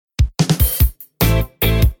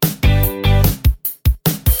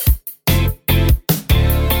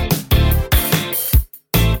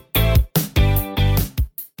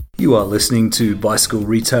You are listening to Bicycle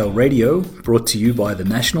Retail Radio, brought to you by the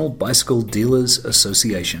National Bicycle Dealers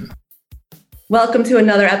Association. Welcome to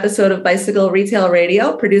another episode of Bicycle Retail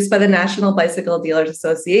Radio, produced by the National Bicycle Dealers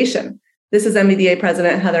Association. This is NBDA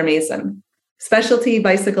President Heather Mason. Specialty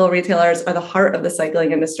bicycle retailers are the heart of the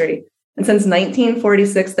cycling industry. And since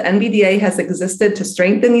 1946, the NBDA has existed to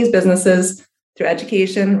strengthen these businesses through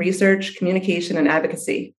education, research, communication, and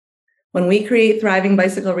advocacy. When we create thriving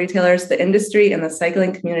bicycle retailers, the industry and the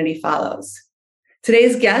cycling community follows.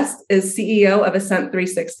 Today's guest is CEO of Ascent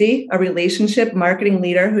 360, a relationship marketing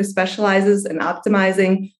leader who specializes in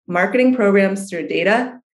optimizing marketing programs through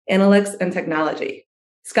data, analytics, and technology.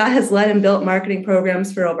 Scott has led and built marketing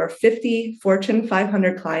programs for over 50 Fortune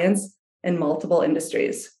 500 clients in multiple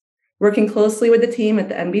industries. Working closely with the team at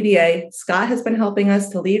the NBDA, Scott has been helping us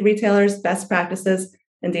to lead retailers' best practices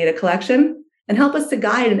in data collection and help us to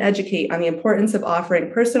guide and educate on the importance of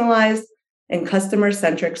offering personalized and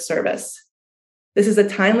customer-centric service. This is a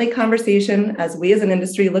timely conversation as we as an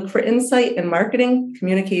industry look for insight in marketing,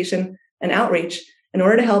 communication, and outreach in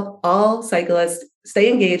order to help all cyclists stay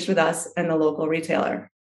engaged with us and the local retailer.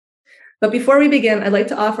 But before we begin, I'd like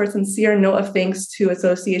to offer a sincere note of thanks to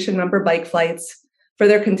Association member Bike Flights for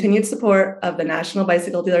their continued support of the National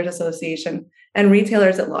Bicycle Dealers Association and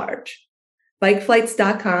retailers at large.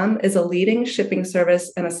 Bikeflights.com is a leading shipping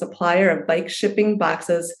service and a supplier of bike shipping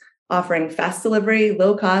boxes offering fast delivery,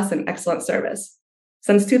 low cost, and excellent service.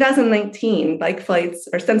 Since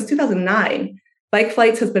 2009, Bike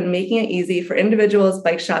Flights has been making it easy for individuals,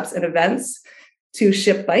 bike shops, and events to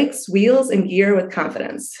ship bikes, wheels, and gear with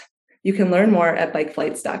confidence. You can learn more at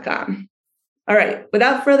bikeflights.com. All right,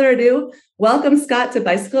 without further ado, welcome, Scott, to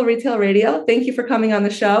Bicycle Retail Radio. Thank you for coming on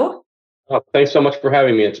the show. Oh, thanks so much for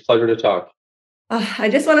having me. It's a pleasure to talk. I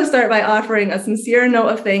just want to start by offering a sincere note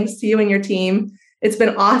of thanks to you and your team. It's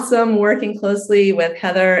been awesome working closely with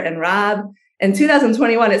Heather and Rob. In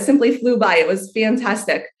 2021, it simply flew by. It was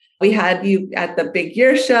fantastic. We had you at the Big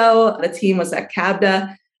Year Show. The team was at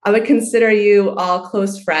CABDA. I would consider you all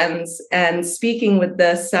close friends. And speaking with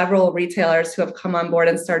the several retailers who have come on board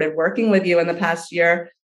and started working with you in the past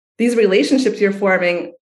year, these relationships you're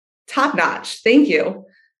forming, top notch. Thank you.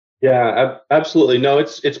 Yeah, absolutely. No,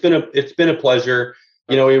 it's been a pleasure.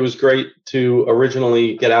 You know, it was great to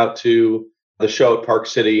originally get out to the show at Park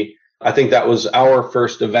City. I think that was our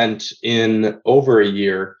first event in over a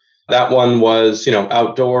year. That one was,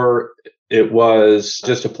 outdoor. It was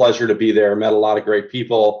just a pleasure to be there. Met a lot of great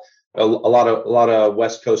people, a lot of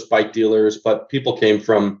West Coast bike dealers, but people came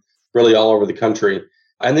from really all over the country.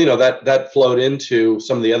 And that flowed into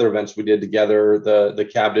some of the other events we did together, the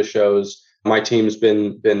CABDA shows. My team's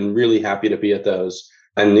been really happy to be at those,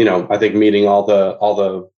 and I think meeting all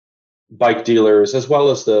the bike dealers as well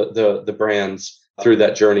as the brands through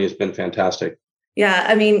that journey has been fantastic. Yeah,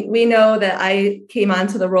 I mean, we know that I came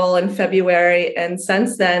onto the role in February, and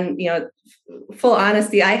since then, full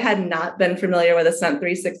honesty, I had not been familiar with Ascent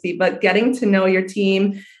 360, but getting to know your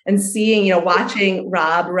team and seeing, watching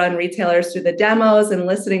Rob run retailers through the demos and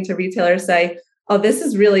listening to retailers say, "Oh, this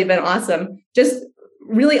has really been awesome." Just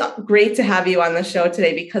really great to have you on the show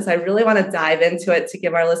today, because I really want to dive into it to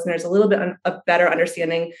give our listeners a little bit a better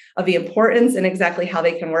understanding of the importance and exactly how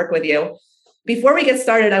they can work with you. Before we get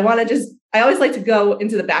started, I always like to go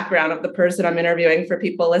into the background of the person I'm interviewing for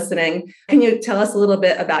people listening. Can you tell us a little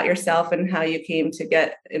bit about yourself and how you came to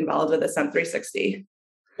get involved with Ascent 360?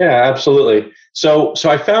 Yeah, absolutely. So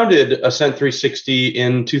I founded Ascent 360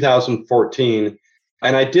 in 2014.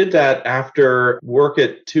 And I did that after work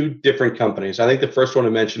at two different companies. I think the first one I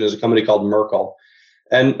mentioned is a company called Merkle.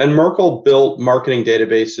 And Merkle built marketing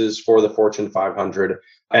databases for the Fortune 500.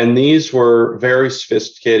 And these were very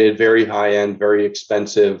sophisticated, very high-end, very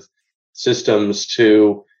expensive systems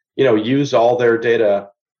to, use all their data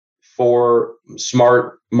for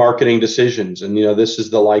smart marketing decisions. And, this is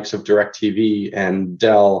the likes of DirecTV and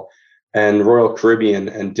Dell and Royal Caribbean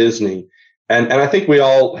and Disney. And I think we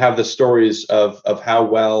all have the stories of how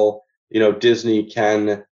well, Disney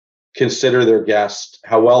can consider their guests,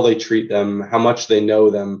 how well they treat them, how much they know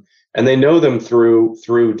them, and they know them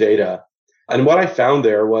through data. And what I found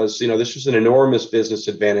there was, this was an enormous business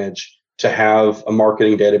advantage to have a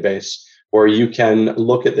marketing database where you can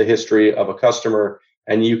look at the history of a customer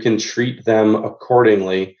and you can treat them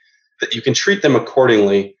accordingly.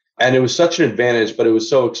 And it was such an advantage, but it was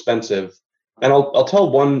so expensive. And I'll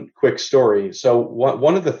tell one quick story. So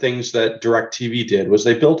one of the things that DirecTV did was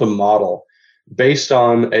they built a model based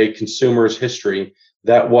on a consumer's history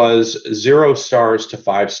that was 0 stars to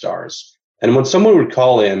 5 stars. And when someone would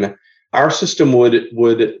call in, our system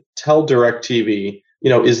would tell DirecTV,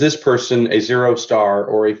 is this person a 0 star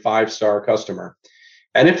or a 5-star customer?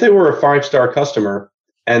 And if they were a 5-star customer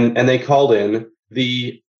and they called in,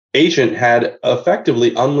 the agent had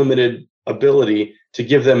effectively unlimited ability to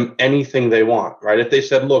give them anything they want, right? If they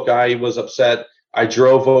said, look, I was upset, I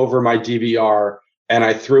drove over my DVR and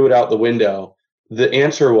I threw it out the window, the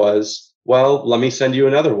answer was, well, let me send you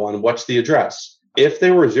another one. What's the address? If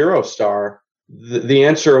they were 0-star, the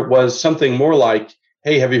answer was something more like,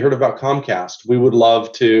 hey, have you heard about Comcast? We would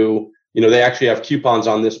love to, they actually have coupons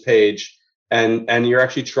on this page, and you're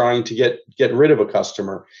actually trying to get rid of a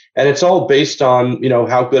customer. And it's all based on,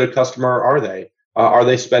 how good a customer are they? Are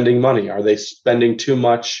they spending money? Are they spending too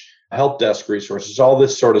much help desk resources? All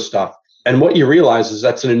this sort of stuff. And what you realize is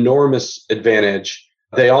that's an enormous advantage.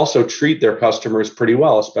 They also treat their customers pretty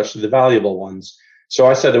well, especially the valuable ones. So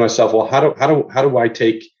I said to myself, well, how do I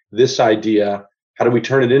take this idea? How do we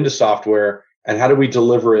turn it into software? And how do we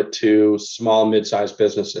deliver it to small, mid-sized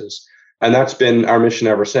businesses? And that's been our mission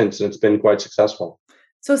ever since. And it's been quite successful.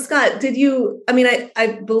 So Scott,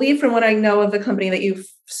 I believe from what I know of the company that you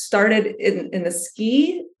started in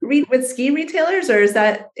the with ski retailers, or is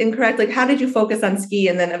that incorrect? Like, how did you focus on ski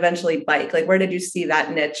and then eventually bike? Like, where did you see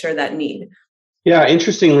that niche or that need? Yeah,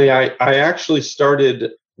 interestingly, I actually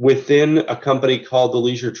started within a company called the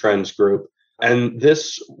Leisure Trends Group. And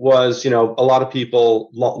this was, a lot of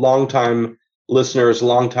people, longtime listeners,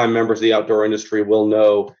 longtime members of the outdoor industry will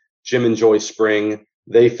know Jim and Joy Spring.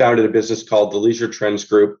 They founded a business called the Leisure Trends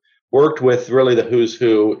Group, worked with really the who's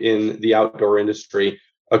who in the outdoor industry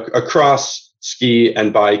across ski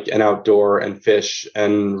and bike and outdoor and fish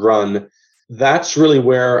and run. That's really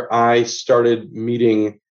where I started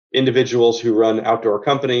meeting individuals who run outdoor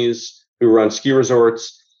companies, who run ski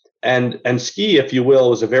resorts. And ski, if you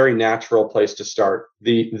will, is a very natural place to start.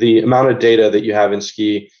 The amount of data that you have in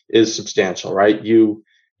ski is substantial, right? You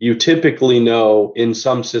typically know in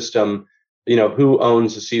some system, who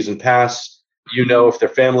owns the season pass. If their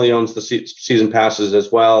family owns the season passes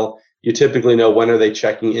as well. You typically know when are they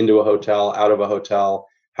checking into a hotel, out of a hotel,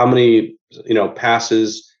 how many,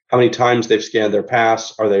 passes, how many times they've scanned their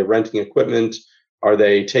pass. Are they renting equipment? Are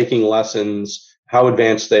they taking lessons? How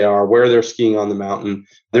advanced they are, where they're skiing on the mountain.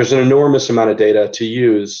 There's an enormous amount of data to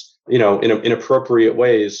use, in appropriate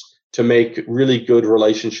ways to make really good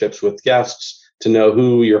relationships with guests, to know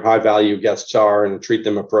who your high value guests are and treat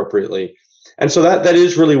them appropriately. And so that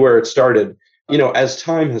is really where it started. As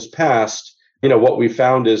time has passed, what we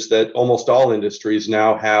found is that almost all industries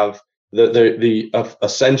now have the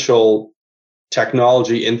essential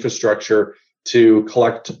technology infrastructure to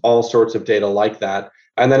collect all sorts of data like that.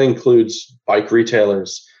 And that includes bike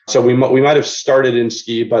retailers. So we might have started in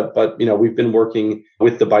ski, but we've been working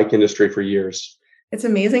with the bike industry for years. It's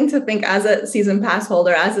amazing to think, as a season pass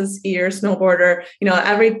holder, as a skier, snowboarder,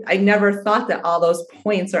 I never thought that all those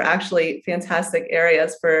points are actually fantastic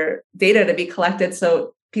areas for data to be collected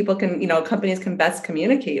so people can, companies can best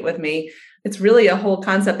communicate with me. It's really a whole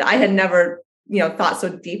concept that I had never thought so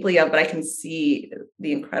deeply of, but I can see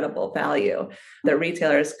the incredible value that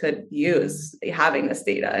retailers could use having this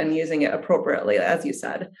data and using it appropriately, as you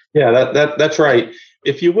said. Yeah, that's right.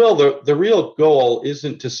 If you will, the real goal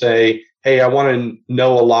isn't to say, hey, I want to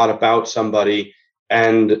know a lot about somebody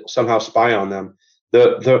and somehow spy on them.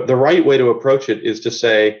 The right way to approach it is to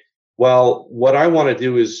say, well, what I want to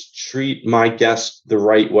do is treat my guests the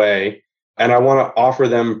right way, and I want to offer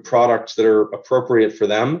them products that are appropriate for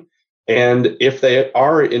them. And if they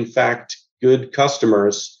are, in fact, good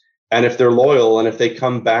customers, and if they're loyal, and if they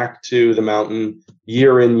come back to the mountain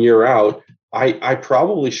year in, year out, I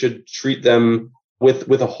probably should treat them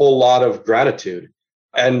with a whole lot of gratitude.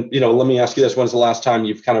 And, let me ask you this. When's the last time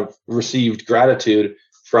you've kind of received gratitude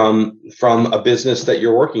from a business that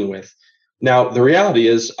you're working with? Now, the reality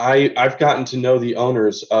is I've gotten to know the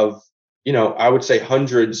owners of, I would say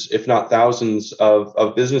hundreds, if not thousands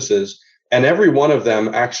of businesses. And every one of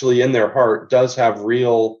them actually in their heart does have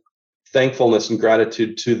real thankfulness and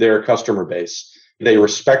gratitude to their customer base. They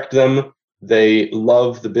respect them. They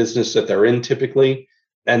love the business that they're in typically.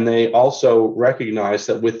 And they also recognize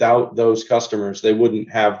that without those customers, they wouldn't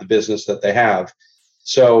have the business that they have.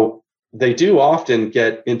 So they do often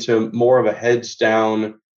get into more of a heads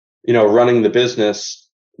down, running the business,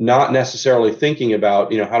 not necessarily thinking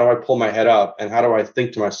about, how do I pull my head up and how do I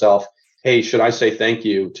think to myself, hey, should I say thank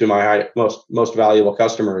you to my most valuable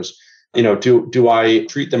customers? Do I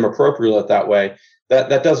treat them appropriately that way?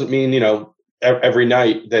 That doesn't mean, every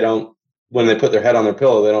night when they put their head on their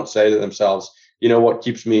pillow, they don't say to themselves, what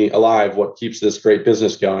keeps me alive, what keeps this great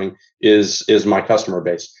business going is my customer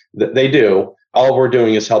base. They do. All we're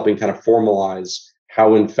doing is helping kind of formalize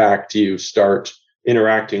how, in fact, you start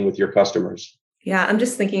interacting with your customers. Yeah, I'm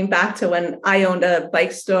just thinking back to when I owned a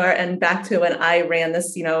bike store and back to when I ran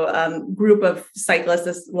this, group of cyclists,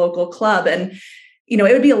 this local club. And, it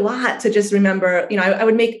would be a lot to just remember, I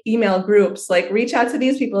would make email groups like reach out to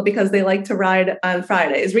these people because they like to ride on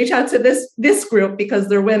Fridays, reach out to this group because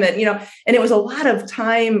they're women, and it was a lot of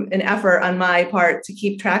time and effort on my part to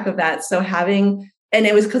keep track of that. So and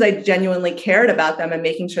it was because I genuinely cared about them and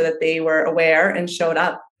making sure that they were aware and showed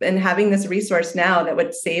up. And having this resource now that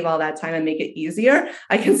would save all that time and make it easier,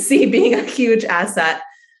 I can see being a huge asset.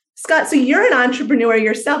 Scott, so you're an entrepreneur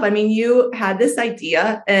yourself. I mean, you had this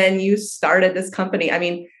idea and you started this company. I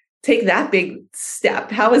mean, take that big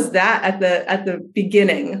step. How was that at the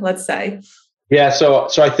beginning, let's say? Yeah, so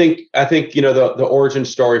I think the origin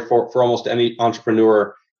story for almost any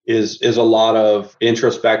entrepreneur is a lot of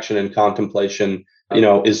introspection and contemplation.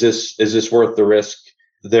 Is this worth the risk?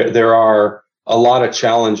 There are a lot of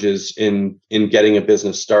challenges in getting a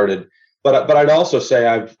business started. But I'd also say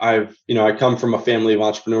I come from a family of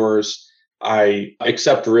entrepreneurs. I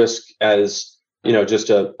accept risk as,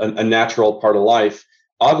 just a natural part of life.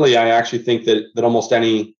 Oddly, I actually think that almost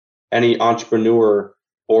any entrepreneur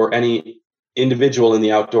or any individual in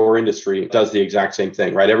the outdoor industry does the exact same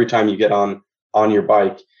thing, right? Every time you get on your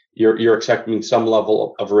bike, you're accepting some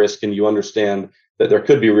level of risk, and you understand that there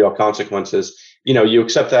could be real consequences. You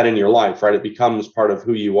accept that in your life, right? It becomes part of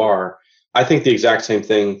who you are. I think the exact same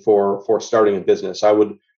thing for starting a business. I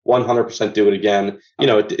would 100% do it again.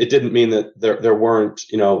 It didn't mean that there weren't,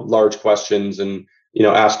 large questions and,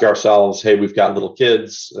 ask ourselves, hey, we've got little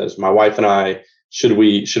kids, as my wife and I, should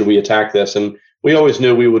we attack this? And we always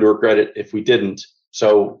knew we would regret it if we didn't.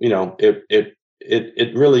 So,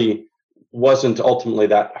 it really wasn't ultimately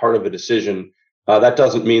that hard of a decision. That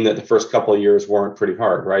doesn't mean that the first couple of years weren't pretty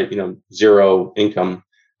hard, right? Zero income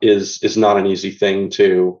is not an easy thing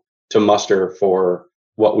to muster for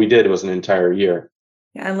what we did was an entire year.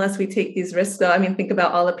 Yeah, unless we take these risks, though. I mean, think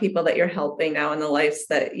about all the people that you're helping now and the lives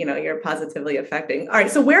that you're positively affecting. All right,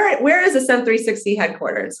 so where is Ascent 360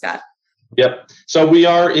 headquartered, Scott? Yep. So we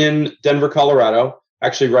are in Denver, Colorado,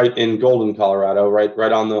 actually right in Golden, Colorado,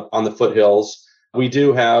 right on the foothills. We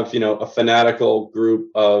do have a fanatical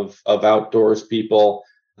group of outdoors people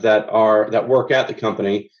that work at the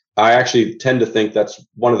company. I actually tend to think that's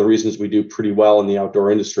one of the reasons we do pretty well in the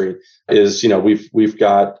outdoor industry is, we've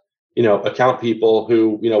got, account people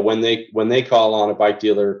who, when they call on a bike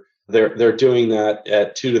dealer, they're doing that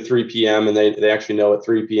at 2 to 3 p.m. and they actually know at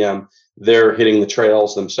 3 p.m. they're hitting the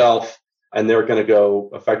trails themselves and they're going to go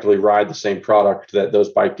effectively ride the same product that those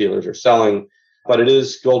bike dealers are selling. But it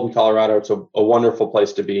is Golden, Colorado. It's a wonderful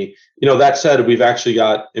place to be. That said, we've actually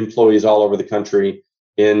got employees all over the country,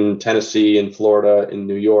 in Tennessee, in Florida, in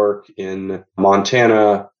New York, in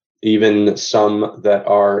Montana, even some that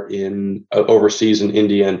are in overseas in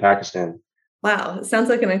India and Pakistan. Wow. It sounds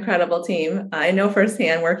like an incredible team. I know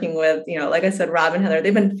firsthand working with, like I said, Rob and Heather,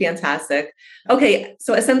 they've been fantastic. Okay.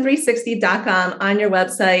 So ascent360.com on your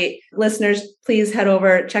website. Listeners, please head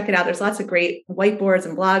over, check it out. There's lots of great whiteboards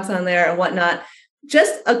and blogs on there and whatnot.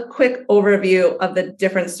 Just a quick overview of the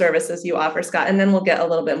different services you offer, Scott, and then we'll get a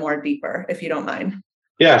little bit more deeper, if you don't mind.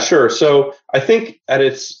 Yeah, sure. So I think at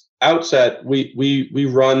its outset, we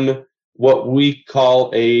run what we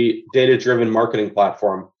call a data-driven marketing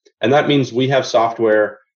platform. And that means we have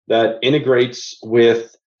software that integrates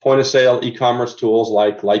with point-of-sale e-commerce tools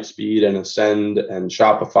like Lightspeed and Ascend and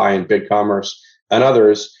Shopify and BigCommerce and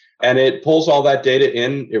others. And it pulls all that data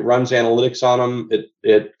in. It runs analytics on them.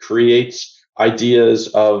 It creates ideas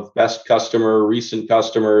of best customer, recent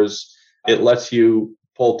customers. It lets you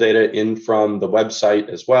pull data in from the website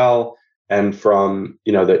as well and from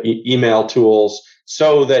the email tools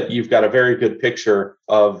so that you've got a very good picture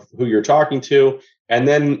of who you're talking to. And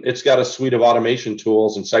then it's got a suite of automation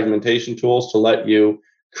tools and segmentation tools to let you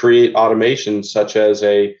create automations such as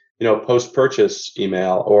a post-purchase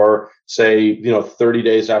email or say 30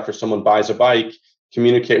 days after someone buys a bike,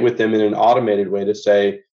 communicate with them in an automated way to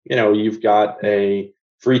say, you've got a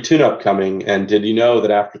free tune-up coming, and did you know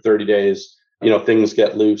that after 30 days things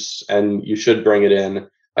get loose and you should bring it in,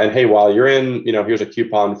 and hey, while you're in, here's a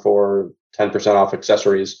coupon for 10% off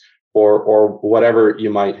accessories or whatever you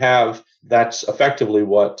might have. That's effectively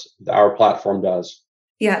what our platform does.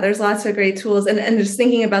 Yeah, there's lots of great tools. And just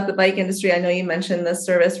thinking about the bike industry, I know you mentioned the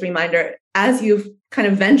service reminder. As you've kind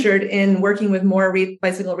of ventured in working with more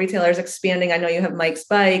bicycle retailers, expanding, I know you have Mike's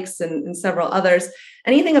Bikes and several others.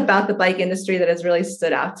 Anything about the bike industry that has really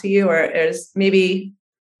stood out to you, or is maybe,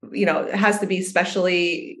 it has to be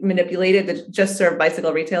specially manipulated to just serve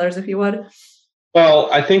bicycle retailers, if you would?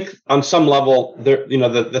 Well, I think on some level, there,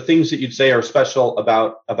 the things that you'd say are special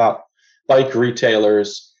about bike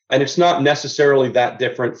retailers And it's not necessarily that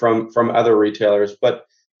different from other retailers, but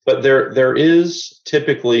there is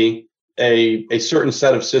typically a certain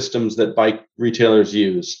set of systems that bike retailers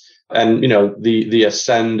use. And the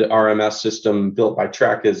Ascend RMS system built by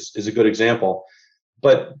Trek is a good example.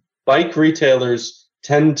 But bike retailers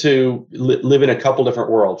tend to live in a couple different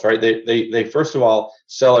worlds, right? They first of all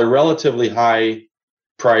sell a relatively high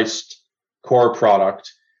priced core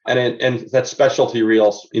product, and that's specialty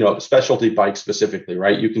reels, specialty bikes specifically,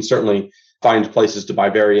 right? You can certainly find places to buy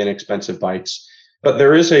very inexpensive bikes, but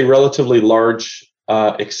there is a relatively large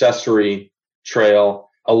accessory trail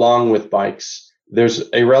along with bikes. There's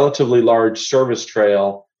a relatively large service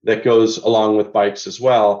trail that goes along with bikes as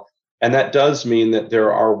well. And that does mean that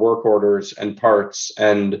there are work orders and parts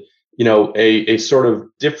and, a sort of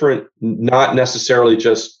different, not necessarily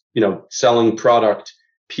just, selling product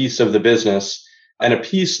piece of the business, and a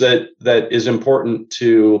piece that is important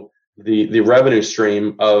to the revenue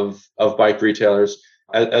stream of bike retailers,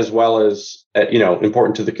 as well as,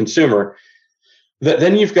 important to the consumer.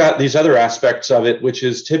 Then you've got these other aspects of it, which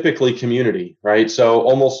is typically community, right? So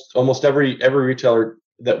almost every retailer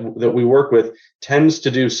that we work with tends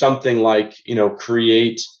to do something like,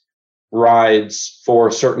 create rides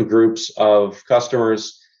for certain groups of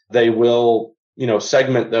customers. They will,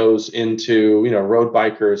 segment those into, road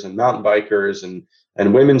bikers and mountain bikers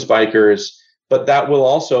and women's bikers, but that will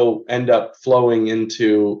also end up flowing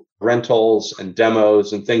into rentals and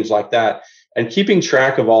demos and things like that. And keeping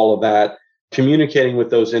track of all of that, communicating with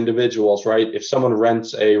those individuals, right? If someone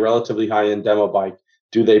rents a relatively high-end demo bike,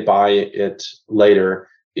 do they buy it later?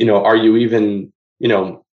 Are you even,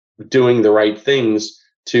 doing the right things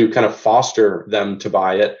to kind of foster them to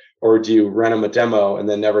buy it? Or do you rent them a demo and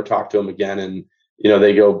then never talk to them again? And,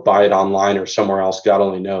 they go buy it online or somewhere else, God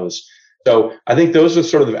only knows. So I think those are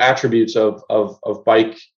sort of the attributes of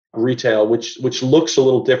bike retail, which looks a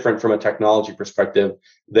little different from a technology perspective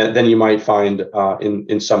than you might find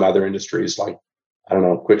in some other industries, like, I don't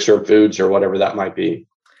know, quick serve foods or whatever that might be.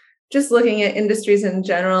 Just looking at industries in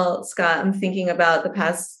general, Scott, I'm thinking about the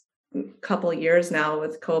past couple of years now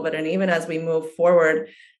with COVID, and even as we move forward,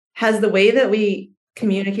 has the way that we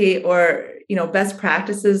communicate or, best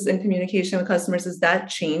practices in communication with customers, is that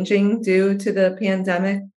changing due to the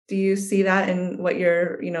pandemic? Do you see that in what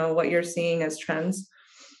you're seeing as trends?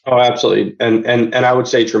 Oh, absolutely. And I would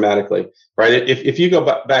say dramatically, right? If you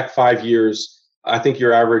go back 5 years, I think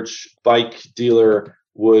your average bike dealer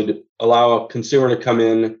would allow a consumer to come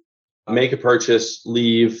in, make a purchase,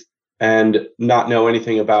 leave, and not know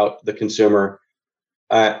anything about the consumer,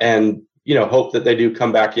 and hope that they do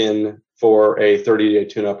come back in for a 30-day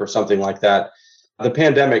tune-up or something like that. The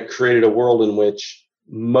pandemic created a world in which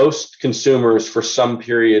most consumers for some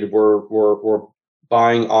period were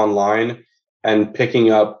buying online and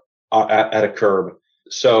picking up at a curb.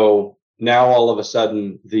 So now all of a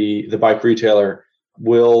sudden the bike retailer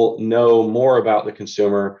will know more about the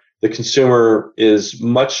consumer. The consumer is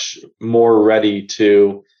much more ready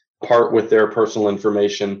to part with their personal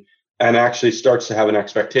information and actually starts to have an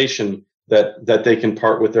expectation that they can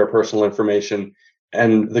part with their personal information.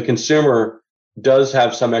 And the consumer does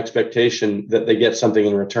have some expectation that they get something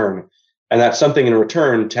in return. And that something in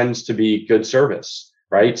return tends to be good service,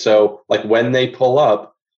 right? So like when they pull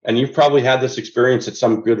up, and you've probably had this experience at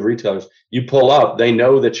some good retailers, you pull up, they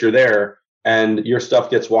know that you're there and your stuff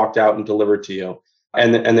gets walked out and delivered to you.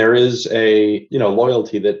 And there is a,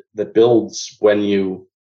 loyalty that builds when you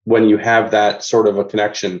have that sort of a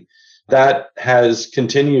connection. That has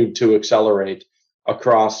continued to accelerate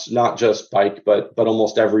across not just bike, but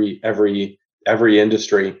almost every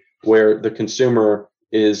industry, where the consumer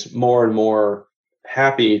is more and more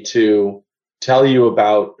happy to tell you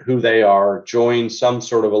about who they are, join some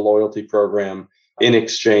sort of a loyalty program in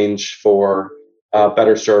exchange for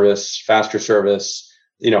better service, faster service,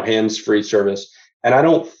 hands-free service. And I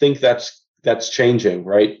don't think that's changing,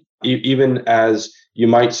 right? Even as you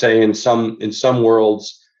might say in some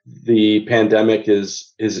worlds, the pandemic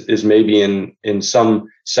is maybe in some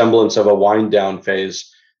semblance of a wind down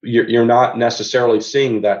phase. You're not necessarily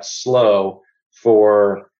seeing that slow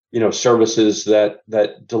for services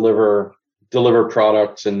that deliver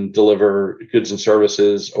products and deliver goods and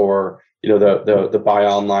services, or the buy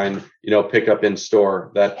online, pick up in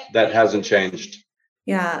store. That hasn't changed.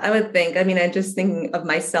 Yeah, I would think. I mean, I'm just thinking of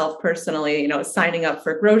myself personally, signing up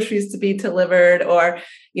for groceries to be delivered, or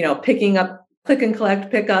picking up, click and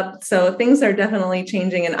collect, pick up. So things are definitely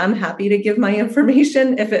changing, and I'm happy to give my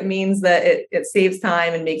information if it means that it saves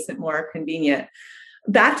time and makes it more convenient.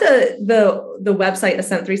 Back to the website,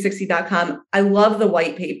 ascent360.com. I love the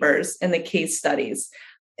white papers and the case studies.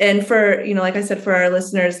 And for, like I said, for our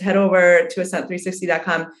listeners, head over to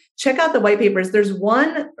ascent360.com. Check out the white papers. There's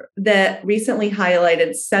one that recently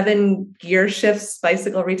highlighted 7 gear shifts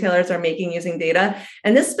bicycle retailers are making using data.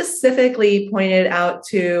 And this specifically pointed out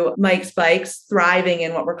to Mike's Bikes thriving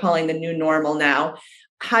in what we're calling the new normal now,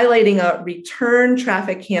 highlighting a return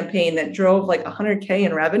traffic campaign that drove like $100K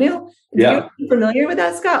in revenue. Yeah. Are you familiar with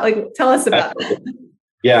that, Scott? Tell us about it.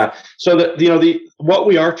 Yeah. So what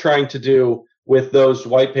we are trying to do with those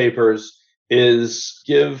white papers is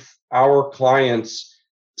give our clients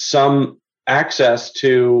some access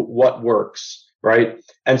to what works, right?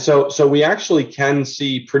 And so we actually can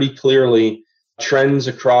see pretty clearly trends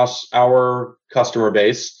across our customer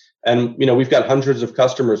base. And, we've got hundreds of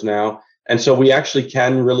customers now. And so we actually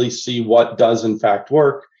can really see what does in fact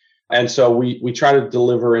work. And so we try to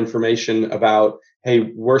deliver information about,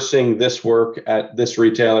 hey, we're seeing this work at this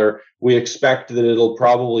retailer. We expect that it'll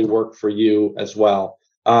probably work for you as well.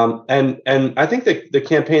 And I think that the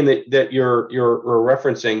campaign that you're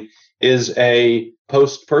referencing is a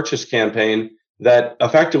post-purchase campaign that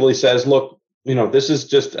effectively says, look, this is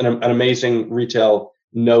just an amazing retail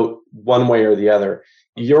note one way or the other.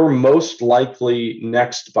 Your most likely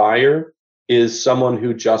next buyer is someone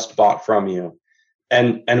who just bought from you.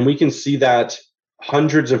 And we can see that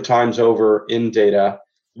hundreds of times over in data.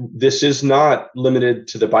 This is not limited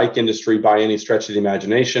to the bike industry by any stretch of the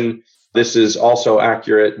imagination. This is also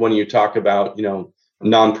accurate when you talk about,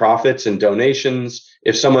 nonprofits and donations.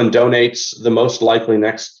 If someone donates, the most likely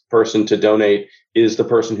next person to donate is the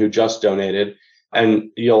person who just donated. And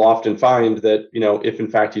you'll often find that, if in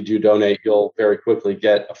fact you do donate, you'll very quickly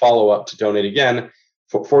get a follow-up to donate again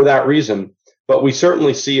for that reason. But we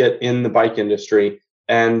certainly see it in the bike industry.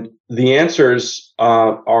 And the answers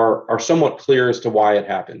are somewhat clear as to why it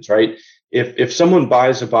happens, right? If someone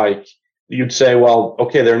buys a bike, you'd say, well,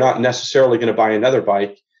 okay, they're not necessarily going to buy another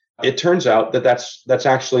bike. It turns out that that's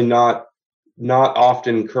actually not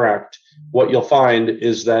often correct. What you'll find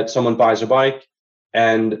is that someone buys a bike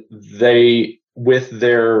and they, with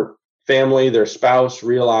their family, their spouse,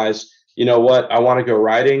 realize, you know what, I want to go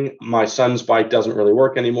riding. My son's bike doesn't really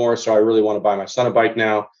work anymore, so I really want to buy my son a bike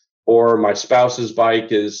now. Or my spouse's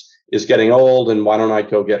bike is getting old, and why don't I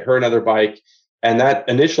go get her another bike? And that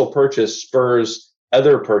initial purchase spurs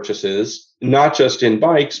other purchases, not just in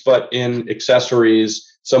bikes, but in accessories.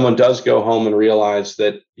 Someone does go home and realize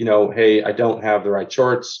that, hey, I don't have the right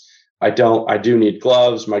shorts. I do need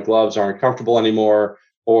gloves. My gloves aren't comfortable anymore.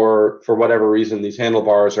 Or for whatever reason, these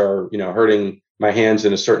handlebars are, hurting my hands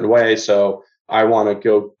in a certain way. So I want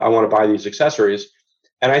to buy these accessories.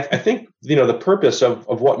 And I think, the purpose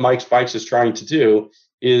of what Mike's Bikes is trying to do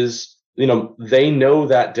is, they know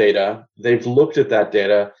that data. They've looked at that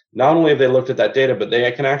data. Not only have they looked at that data, but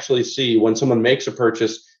they can actually see when someone makes a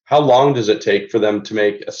purchase, how long does it take for them to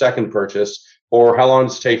make a second purchase, or how long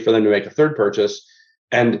does it take for them to make a third purchase?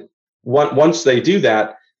 And once they do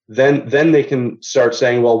that, then they can start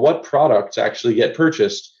saying, well, what products actually get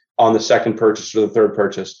purchased on the second purchase or the third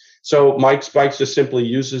purchase? So Mike's Bikes just simply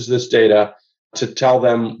uses this data to tell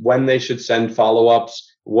them when they should send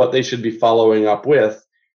follow-ups, what they should be following up with.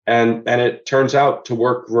 And it turns out to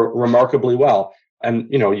work remarkably well. And,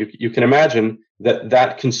 you can imagine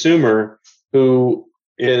that consumer who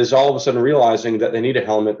is all of a sudden realizing that they need a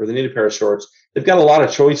helmet or they need a pair of shorts, they've got a lot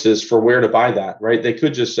of choices for where to buy that, right? They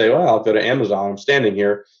could just say, well, I'll go to Amazon. I'm standing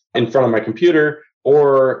here in front of my computer,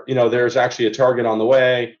 or, there's actually a Target on the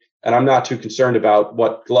way and I'm not too concerned about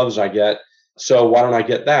what gloves I get. So why don't I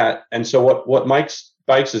get that? And so what Mike's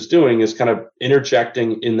Bikes is doing is kind of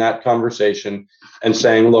interjecting in that conversation and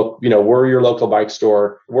saying, look, we're your local bike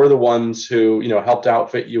store. We're the ones who, helped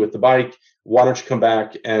outfit you with the bike. Why don't you come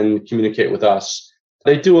back and communicate with us?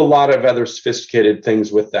 They do a lot of other sophisticated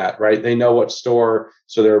things with that, right? They know what store,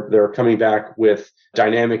 so they're coming back with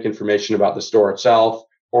dynamic information about the store itself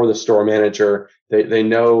or the store manager. They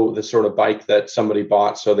know the sort of bike that somebody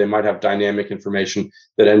bought, so they might have dynamic information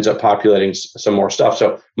that ends up populating some more stuff.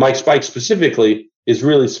 So Mike's Bike specifically is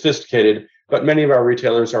really sophisticated, but many of our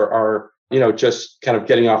retailers are just kind of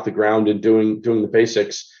getting off the ground and doing the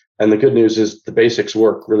basics. And the good news is the basics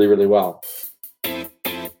work really, really well.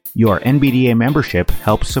 Your NBDA membership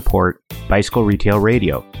helps support Bicycle Retail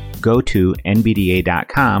Radio. Go to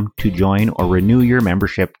nbda.com to join or renew your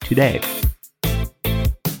membership today.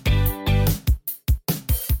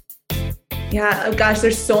 Yeah, gosh,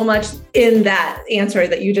 there's so much in that answer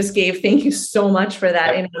that you just gave. Thank you so much for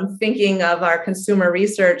that. And I'm thinking of our consumer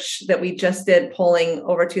research that we just did, polling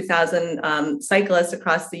over 2,000 cyclists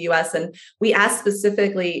across the US. And we asked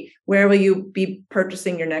specifically, where will you be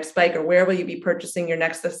purchasing your next bike, or where will you be purchasing your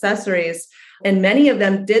next accessories? And many of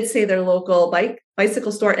them did say their local bike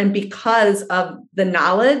bicycle store and because of the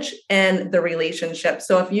knowledge and the relationship.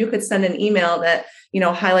 So if you could send an email that,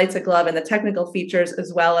 highlights a glove and the technical features,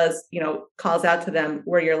 as well as, calls out to them,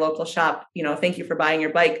 we're your local shop, thank you for buying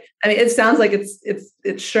your bike. I mean, it sounds like it's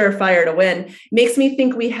surefire to win. Makes me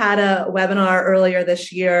think we had a webinar earlier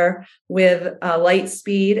this year with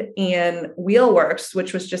Lightspeed and Wheelworks,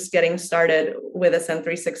 which was just getting started with Ascend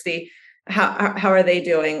 360. How are they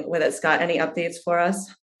doing with it, Scott? Any updates for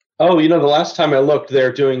us? Oh, the last time I looked,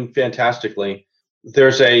 they're doing fantastically.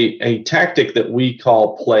 There's a tactic that we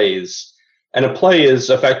call plays. And a play is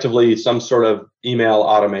effectively some sort of email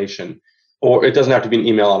automation, or it doesn't have to be an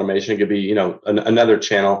email automation. It could be, another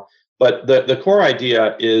channel. But the core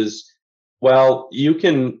idea is, well, you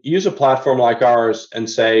can use a platform like ours and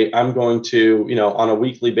say, I'm going to, on a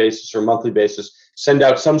weekly basis or monthly basis, send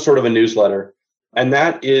out some sort of a newsletter. And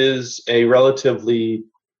that is a relatively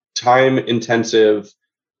time-intensive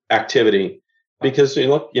activity because,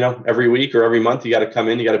 every week or every month, you got to come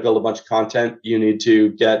in, you got to build a bunch of content. You need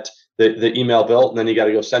to get the email built, and then you got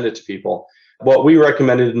to go send it to people. What we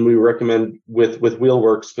recommended, and we recommend with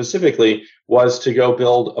Wheelworks specifically, was to go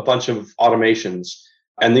build a bunch of automations.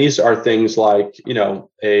 And these are things like,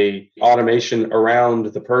 a automation around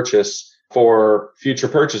the purchase for future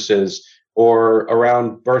purchases, or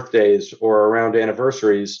around birthdays, or around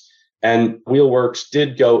anniversaries. And Wheelworks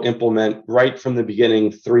did go implement right from the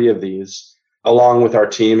beginning 3 of these, along with our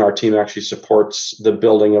team. Our team actually supports the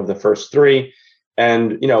building of the first 3.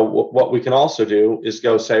 And, what we can also do is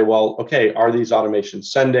go say, well, okay, are these automations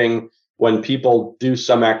sending? When people do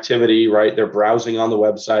some activity, right, they're browsing on the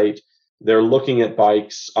website, they're looking at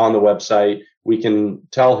bikes on the website, we can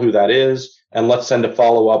tell who that is, and let's send a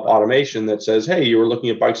follow-up automation that says, hey, you were looking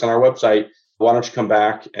at bikes on our website, why don't you come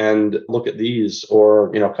back and look at these,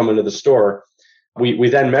 or, come into the store. We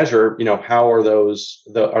then measure, how are those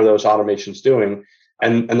automations doing?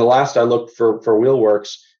 And the last I looked for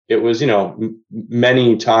Wheelworks, it was,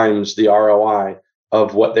 many times the ROI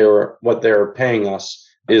of what they're paying us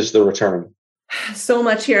is the return. So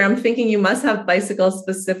much here. I'm thinking you must have bicycle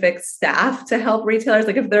specific staff to help retailers.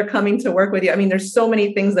 Like if they're coming to work with you, I mean, there's so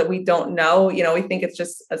many things that we don't know. We think it's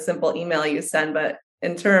just a simple email you send, but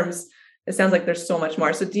in terms, it sounds like there's so much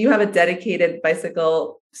more. So do you have a dedicated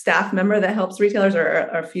bicycle staff member that helps retailers, or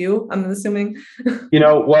a few, I'm assuming?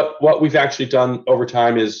 What we've actually done over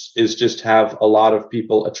time is just have a lot of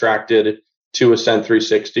people attracted to Ascend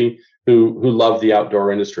 360 who love the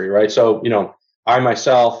outdoor industry, right? So, I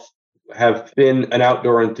myself have been an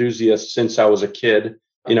outdoor enthusiast since I was a kid.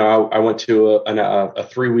 I went to a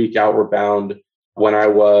 3-week Outward Bound when I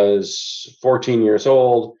was 14 years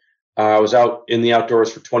old. I was out in the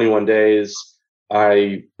outdoors for 21 days.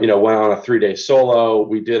 I, went on a 3-day solo.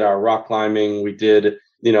 We did our rock climbing. We did,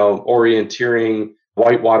 orienteering,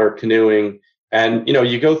 whitewater canoeing. And,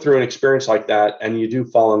 you go through an experience like that and you do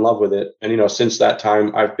fall in love with it. And, since that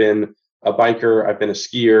time, I've been a biker, I've been a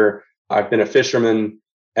skier, I've been a fisherman.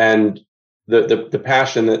 And the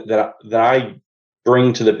passion that I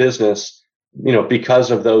bring to the business,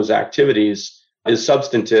 because of those activities is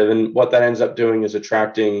substantive. And what that ends up doing is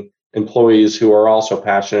attracting employees who are also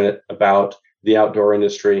passionate about the outdoor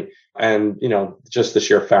industry. And, just the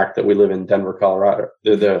sheer fact that we live in Denver, Colorado,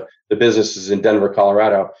 the business is in Denver,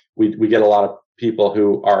 Colorado. We get a lot of people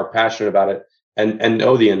who are passionate about it and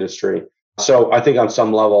know the industry. So I think on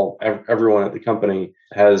some level, everyone at the company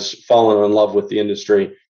has fallen in love with the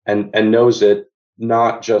industry and knows it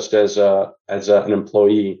not just as an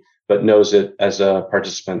employee, but knows it as a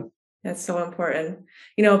participant. That's so important.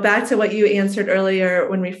 Back to what you answered earlier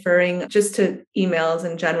when referring just to emails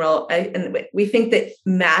in general, and we think that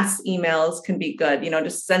mass emails can be good,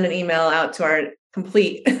 just send an email out to our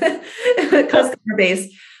complete customer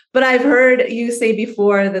base. But I've heard you say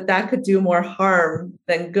before that could do more harm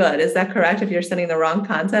than good. Is that correct if you're sending the wrong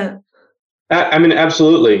content? I mean,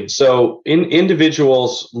 absolutely. So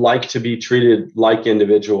individuals like to be treated like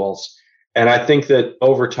individuals. And I think that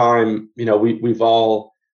over time, we've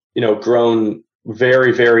all, grown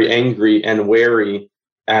very, very angry and wary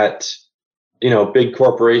at, big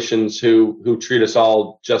corporations who treat us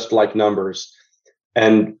all just like numbers.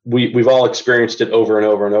 And we've all experienced it over and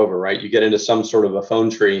over and over, right? You get into some sort of a phone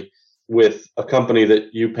tree with a company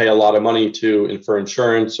that you pay a lot of money to for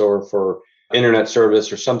insurance or for internet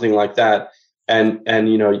service or something like that. And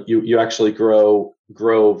you actually grow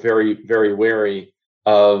very, very wary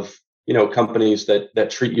of, companies that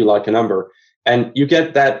treat you like a number. And you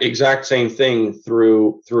get that exact same thing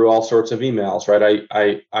through all sorts of emails, right?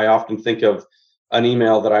 I often think of an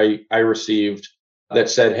email that I received that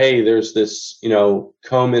said, hey, there's this,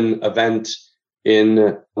 Komen event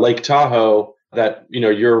in Lake Tahoe. that,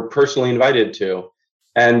 you're personally invited to.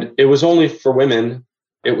 And it was only for women.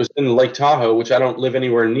 It was in Lake Tahoe, which I don't live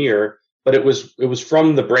anywhere near, but it was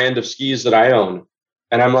from the brand of skis that I own.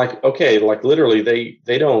 And I'm like, okay, like literally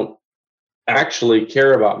they don't actually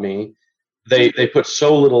care about me. They put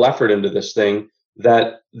so little effort into this thing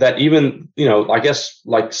that even, I guess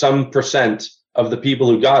like some percent of the people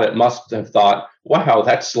who got it must have thought, wow,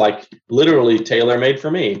 that's like literally tailor-made for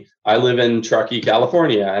me. I live in Truckee,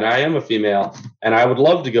 California, and I am a female, and I would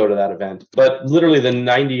love to go to that event. But literally the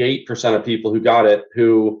 98% of people who got it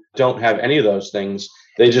who don't have any of those things,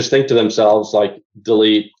 they just think to themselves like,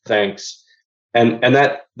 delete, thanks. And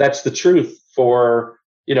that's the truth for,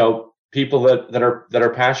 people that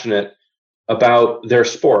are passionate about their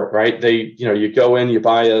sport, right? They, you go in, you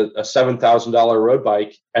buy a $7,000 road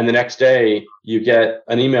bike, and the next day you get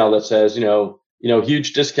an email that says,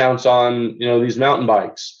 huge discounts on, these mountain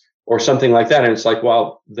bikes or something like that. And it's like,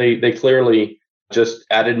 well, they clearly just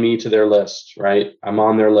added me to their list, right? I'm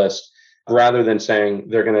on their list, rather than saying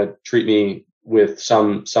they're going to treat me with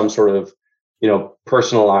some sort of,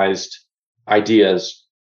 personalized ideas.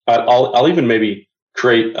 I'll even maybe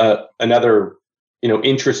create another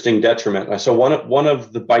interesting detriment. So one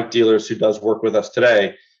of the bike dealers who does work with us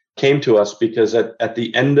today came to us because at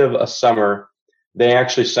the end of a summer, they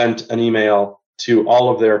actually sent an email to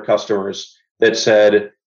all of their customers that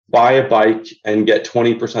said, buy a bike and get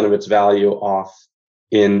 20% of its value off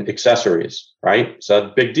in accessories, right? So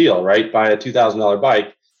a big deal, right? Buy a $2,000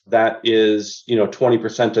 bike, that is,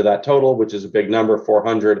 20% of that total, which is a big number,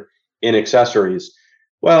 400 in accessories.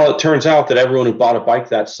 Well, it turns out that everyone who bought a bike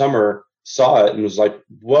that summer saw it and was like,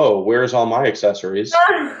 whoa, where's all my accessories?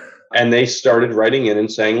 And they started writing in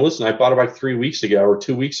and saying, listen, I bought a bike 3 weeks ago or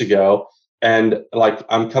 2 weeks ago, and like,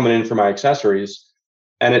 I'm coming in for my accessories.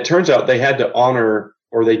 And it turns out they had to honor,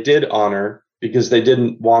 or they did honor, because they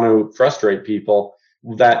didn't want to frustrate people,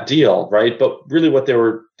 that deal, right? But really what they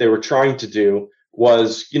were trying to do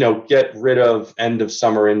was, get rid of end of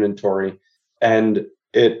summer inventory. And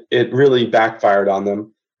it really backfired on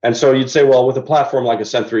them. And so you'd say, well, with a platform like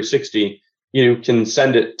Ascent 360, you can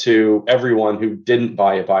send it to everyone who didn't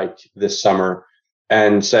buy a bike this summer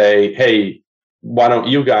and say, hey, why don't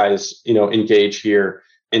you guys, engage here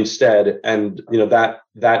instead? And,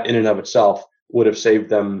 that in and of itself would have saved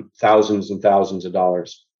them thousands and thousands of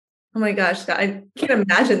dollars. Oh my gosh, Scott, I can't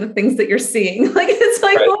imagine the things that you're seeing. Like, it's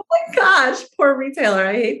like, right. Oh my gosh, poor retailer.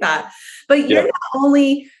 I hate that. But you're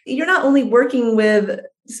not only working with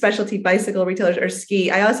specialty bicycle retailers or ski.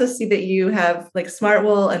 I also see that you have like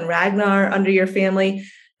Smartwool and Ragnar under your family.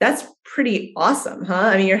 That's pretty awesome, huh?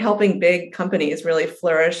 I mean, you're helping big companies really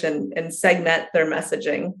flourish and segment their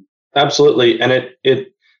messaging. Absolutely. And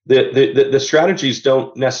the strategies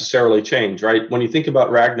don't necessarily change, right? When you think about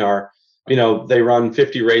Ragnar, they run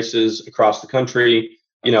 50 races across the country,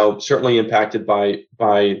 certainly impacted by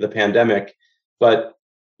the pandemic. But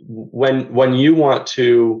when you want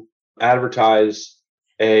to advertise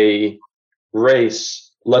a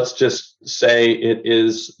race, let's just say it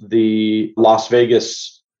is the Las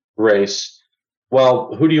Vegas race.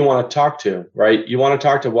 Well, who do you want to talk to, right? You want to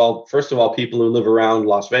talk to, well, first of all, people who live around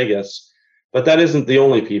Las Vegas, but that isn't the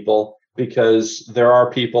only people, because there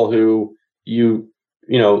are people who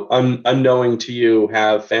unknowing to you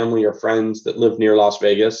have family or friends that live near Las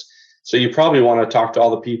Vegas. So you probably want to talk to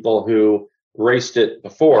all the people who raced it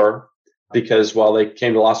before, because while they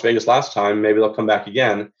came to Las Vegas last time, maybe they'll come back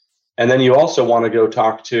again. And then you also want to go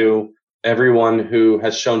talk to everyone who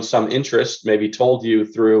has shown some interest, maybe told you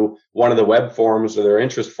through one of the web forms or their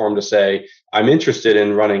interest form to say, I'm interested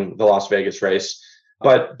in running the Las Vegas race.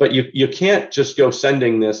 But you can't just go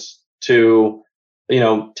sending this to,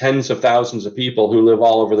 tens of thousands of people who live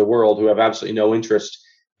all over the world who have absolutely no interest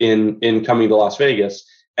in coming to Las Vegas.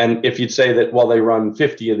 And if you'd say that, well, they run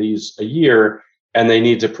 50 of these a year, and they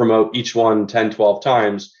need to promote each one 10, 12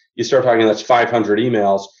 times, you start talking, that's 500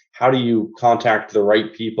 emails. How do you contact the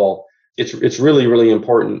right people? It's really, really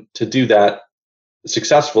important to do that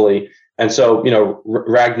successfully. And so,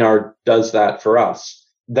 Ragnar does that for us.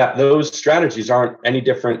 That those strategies aren't any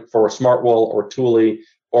different for Smartwool or Thule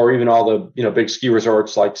or even all the, big ski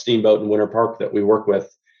resorts like Steamboat and Winter Park that we work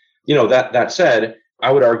with. That said,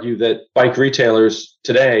 I would argue that bike retailers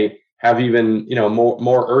today have even,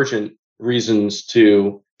 more urgent reasons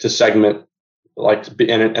to segment,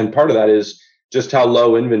 and part of that is just how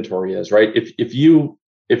low inventory is, right? If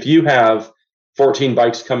you have 14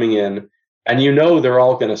 bikes coming in and they're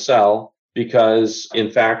all going to sell because in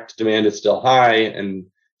fact demand is still high and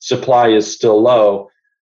supply is still low,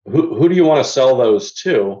 who do you want to sell those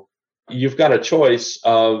to? You've got a choice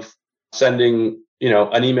of sending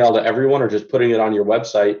an email to everyone, or just putting it on your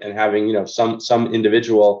website and having, some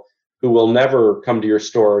individual who will never come to your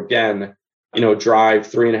store again, drive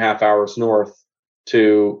 3.5 hours north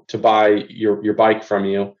to buy your bike from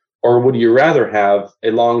you? Or would you rather have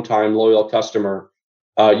a longtime loyal customer?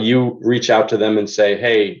 You reach out to them and say,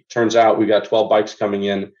 hey, turns out we got 12 bikes coming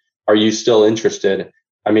in. Are you still interested?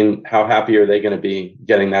 I mean, how happy are they going to be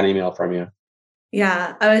getting that email from you?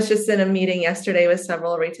 Yeah, I was just in a meeting yesterday with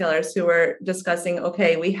several retailers who were discussing,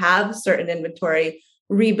 okay, we have certain inventory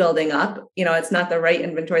rebuilding up. It's not the right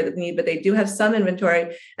inventory that they need, but they do have some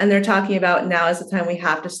inventory. And they're talking about now is the time we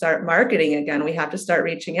have to start marketing again. We have to start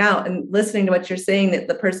reaching out and listening to what you're saying, that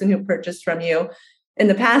the person who purchased from you in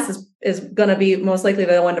the past is going to be most likely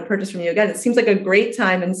the one to purchase from you again. It seems like a great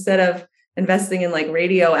time, instead of investing in like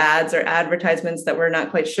radio ads or advertisements that we're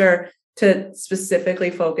not quite sure, to specifically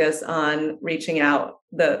focus on reaching out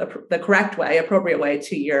the correct way, appropriate way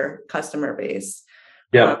to your customer base.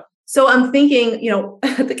 Yeah. So I'm thinking,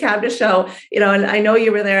 at the CABDA show, and I know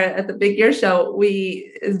you were there at the Big Gear show,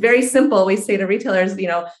 it's very simple. We say to retailers,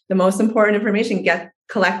 the most important information,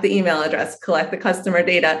 collect the email address, collect the customer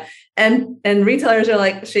data. And retailers are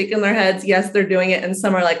like shaking their heads. Yes, they're doing it. And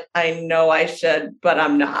some are like, I know I should, but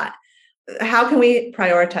I'm not. How can we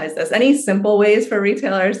prioritize this? Any simple ways for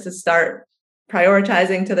retailers to start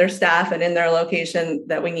prioritizing to their staff and in their location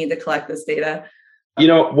that we need to collect this data?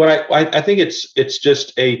 What I think it's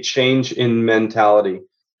just a change in mentality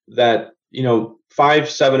that, 5,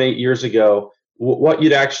 7, 8 years ago, what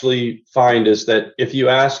you'd actually find is that if you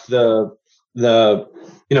ask the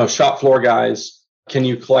shop floor guys, can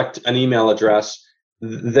you collect an email address?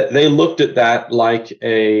 They looked at that like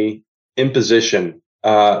a imposition,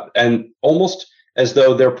 and almost as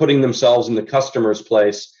though they're putting themselves in the customer's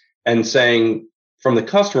place and saying, from the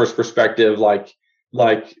customer's perspective, like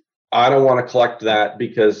I don't want to collect that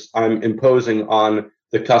because I'm imposing on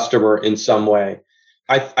the customer in some way.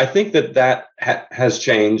 I think that has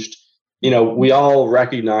changed. We all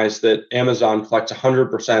recognize that Amazon collects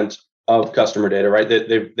 100% of customer data, right?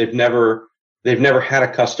 They've never had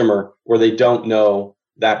a customer where they don't know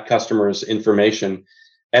that customer's information,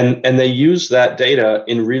 and they use that data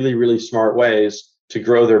in really, really smart ways to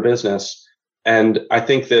grow their business. And I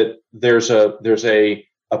think that there's a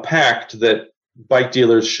pact that bike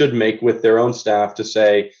dealers should make with their own staff to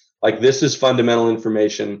say, like, this is fundamental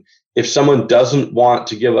information. If someone doesn't want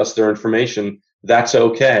to give us their information, that's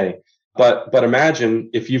okay. But imagine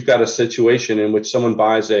if you've got a situation in which someone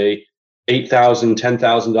buys a $8,000,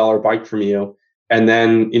 $10,000 bike from you, and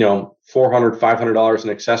then, $400, $500 in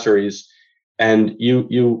accessories. And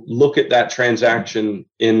you look at that transaction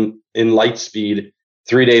in Lightspeed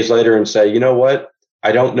 3 days later and say, you know what?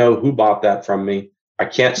 I don't know who bought that from me. I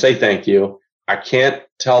can't say thank you. I can't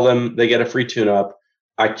tell them they get a free tune-up.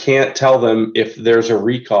 I can't tell them if there's a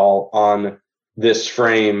recall on this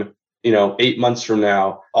frame, 8 months from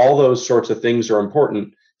now. All those sorts of things are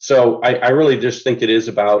important. So I really just think it is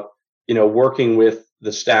about, working with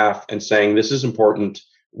the staff and saying, this is important.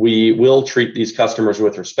 We will treat these customers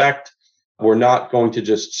with respect. We're not going to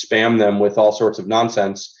just spam them with all sorts of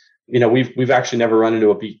nonsense. We've actually never run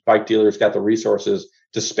into a bike dealer who's got the resources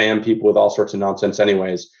to spam people with all sorts of nonsense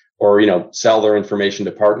anyways, or, sell their information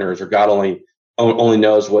to partners, or God only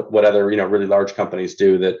knows what other, really large companies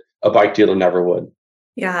do that a bike dealer never would.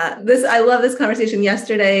 Yeah, I love this conversation.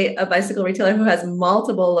 Yesterday, a bicycle retailer who has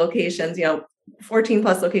multiple locations, 14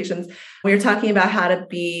 plus locations, we were talking about how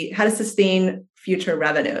to sustain future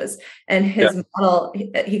revenues. And his model,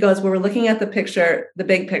 he goes, we're looking at the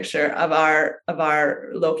big picture of our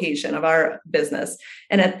location, of our business.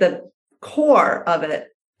 And at the core of it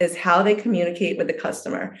is how they communicate with the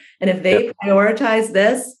customer. And if they prioritize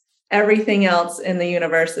this, everything else in the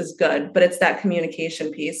universe is good, but it's that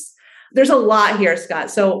communication piece. There's a lot here,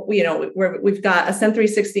 Scott. So, we've got Ascend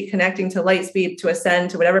 360 connecting to Lightspeed, to Ascend,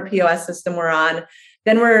 to whatever POS system we're on.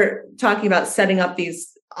 Then we're talking about setting up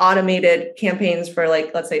these automated campaigns for,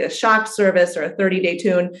 like, let's say a shock service or a 30-day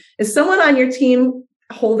tune. Is someone on your team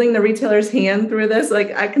holding the retailer's hand through this?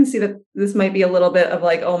 Like, I can see that this might be a little bit of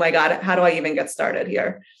like, oh my God, how do I even get started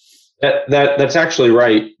here? That's actually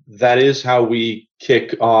right. That is how we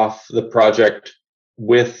kick off the project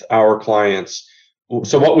with our clients.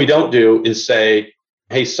 So what we don't do is say,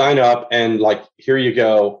 hey, sign up and, like, here you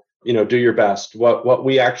go, do your best. What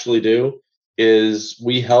we actually do is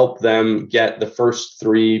we help them get the first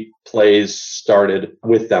 3 plays started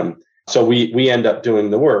with them. So we end up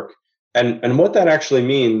doing the work. And what that actually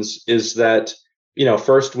means is that,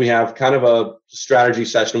 first we have kind of a strategy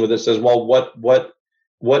session with it. Says, well,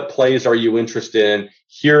 what plays are you interested in?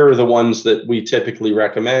 Here are the ones that we typically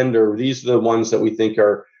recommend, or these are the ones that we think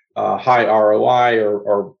are high ROI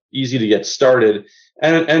or easy to get started.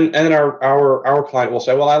 And our client will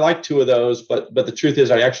say, well, I like two of those, but the truth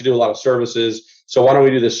is I actually do a lot of services. So why don't we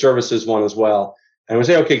do the services one as well? And we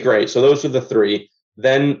say, okay, great. So those are the three.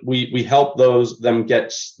 Then we help them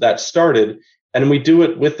get that started, and we do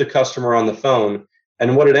it with the customer on the phone.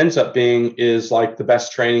 And what it ends up being is like the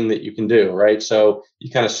best training that you can do, right? So you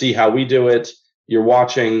kind of see how we do it, you're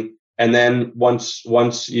watching, and then once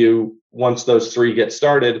those three get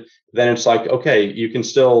started, then it's like, okay, you can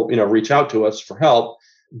still, reach out to us for help,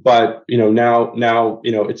 but now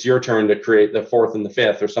it's your turn to create the fourth and the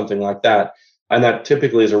fifth or something like that. And that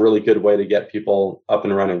typically is a really good way to get people up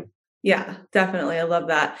and running. Yeah, definitely. I love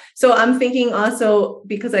that. So I'm thinking also,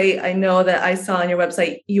 because I know that I saw on your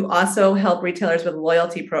website, you also help retailers with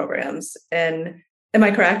loyalty programs. And am I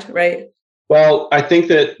correct? Right? Well, I think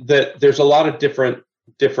that there's a lot of different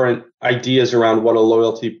ideas around what a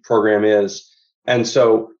loyalty program is. And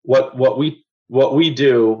so what we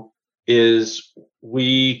do is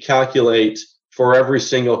we calculate for every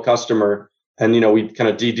single customer, and we kind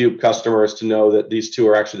of dedupe customers to know that these two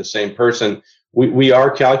are actually the same person. We are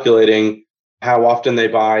calculating how often they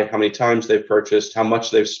buy, how many times they've purchased, how much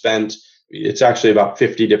they've spent. It's actually about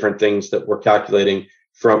 50 different things that we're calculating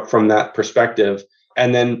from that perspective,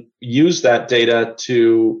 and then use that data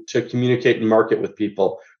to communicate and market with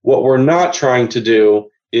people. What we're not trying to do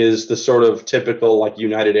is the sort of typical like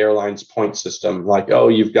United Airlines point system, like, oh,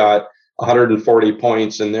 you've got 140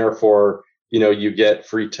 points and therefore, you get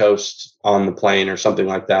free toast on the plane or something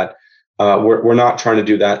like that. We're not trying to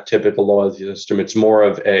do that typical loyalty system. It's more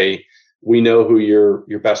of we know who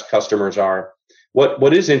your best customers are.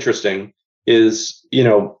 What is interesting is,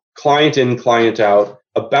 client in, client out,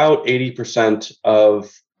 about 80%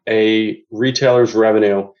 of a retailer's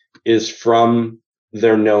revenue is from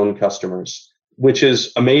their known customers, which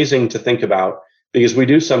is amazing to think about, because we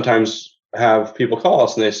do sometimes have people call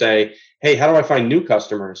us and they say, hey, how do I find new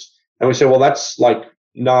customers? And we say, well, that's like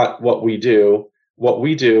not what we do. What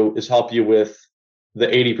we do is help you with the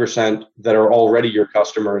 80% that are already your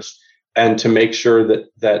customers, and to make sure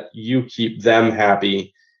that you keep them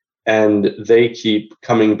happy and they keep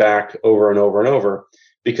coming back over and over and over.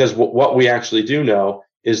 Because what we actually do know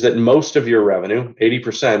is that most of your revenue,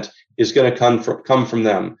 80%, is going to come from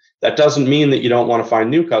them. That doesn't mean that you don't want to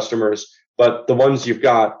find new customers, but the ones you've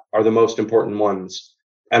got are the most important ones.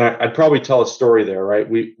 And I'd probably tell a story there, right?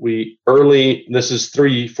 This is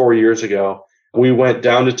 3-4 years ago, we went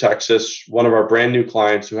down to Texas, one of our brand new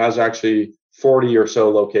clients who has actually 40 or so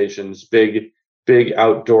locations, big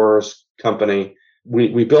outdoors company.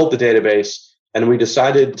 We built the database and we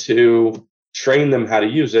decided to train them how to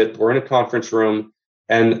use it. We're in a conference room,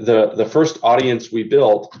 and the first audience we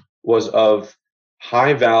built was of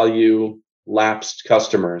high value lapsed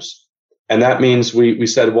customers. And that means we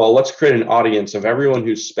said, well, let's create an audience of everyone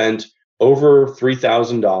who's spent over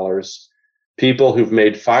 $3,000, people who've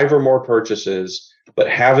made 5 or more purchases, but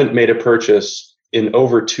haven't made a purchase in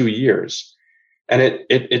over 2 years. And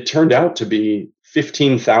it turned out to be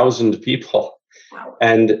 15,000 people. Wow.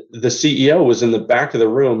 And the CEO was in the back of the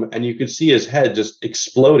room, and you could see his head just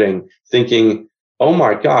exploding, thinking, oh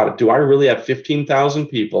my God, do I really have 15,000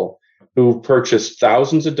 people who've purchased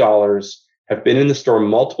thousands of dollars, have been in the store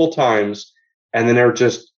multiple times, and then are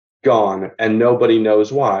just gone and nobody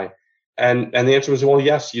knows why? And the answer was, well,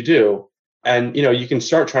 yes, you do. And, you can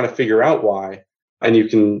start trying to figure out why. And you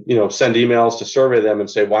can, send emails to survey them and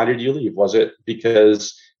say, why did you leave? Was it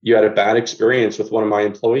because you had a bad experience with one of my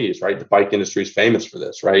employees, right? The bike industry is famous for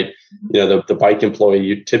this, right? The bike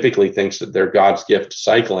employee typically thinks that they're God's gift to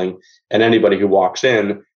cycling. And anybody who walks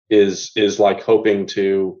in is like hoping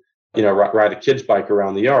to, ride a kid's bike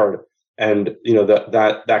around the yard. And,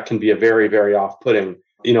 that can be a very, very off-putting.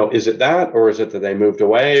 Is it that, or is it that they moved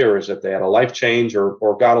away, or is it they had a life change,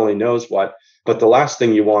 or God only knows what? But the last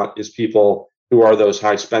thing you want is people who are those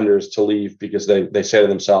high spenders to leave because they say to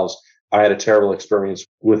themselves, I had a terrible experience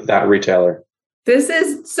with that retailer. This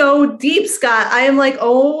is so deep, Scott. I am like,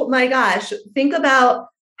 oh my gosh, think about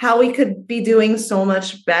how we could be doing so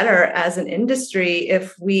much better as an industry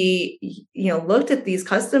if we, looked at these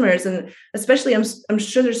customers. And especially, I'm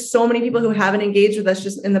sure there's so many people who haven't engaged with us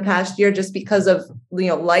just in the past year, just because of,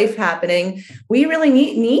 life happening. We really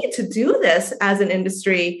need to do this as an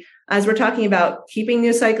industry, as we're talking about keeping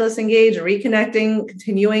new cyclists engaged, reconnecting,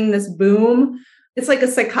 continuing this boom. It's like a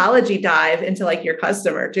psychology dive into like your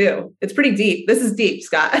customer too. It's pretty deep. This is deep,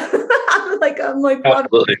 Scott. I'm like,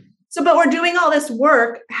 absolutely. So, but we're doing all this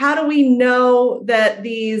work. How do we know that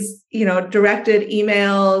these, directed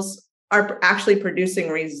emails are actually producing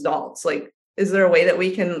results? Like, is there a way that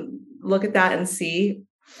we can look at that and see?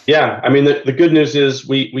 Yeah, I mean, the good news is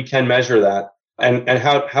we can measure that. And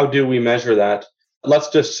how do we measure that? Let's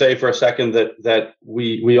just say for a second that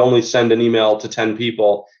we only send an email to 10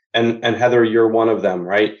 people, and Heather, you're one of them,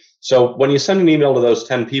 right? So when you send an email to those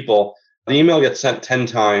 10 people, the email gets sent 10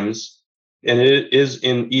 times, and it is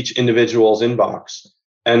in each individual's inbox.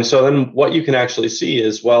 And so then what you can actually see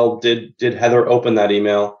is, well, did Heather open that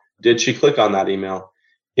email? Did she click on that email?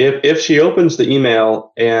 If she opens the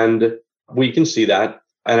email, and we can see that,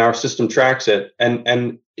 and our system tracks it,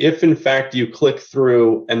 and if in fact you click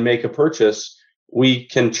through and make a purchase, we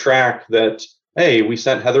can track that, hey, we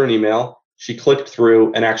sent Heather an email, she clicked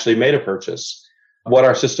through and actually made a purchase. What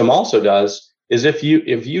our system also does is if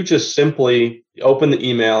you just simply open the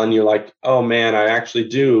email and you're like, oh man, I actually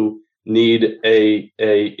do need a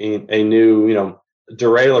new,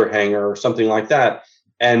 derailleur hanger or something like that,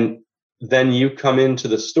 and then you come into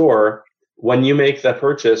the store, when you make that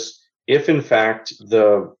purchase, if in fact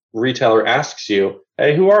the retailer asks you,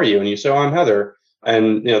 hey, who are you? And you say, oh, I'm Heather,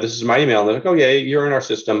 and this is my email, and they're like, okay, you're in our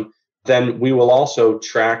system, then we will also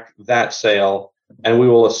track that sale, and we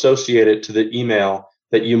will associate it to the email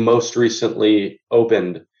that you most recently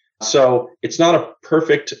opened. So it's not a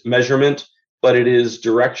perfect measurement, but it is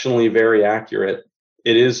directionally very accurate.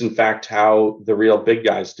 It is, in fact, how the real big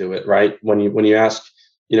guys do it, right? When you ask,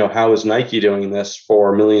 how is Nike doing this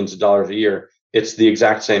for millions of dollars a year? It's the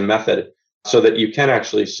exact same method, so that you can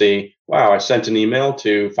actually see, wow, I sent an email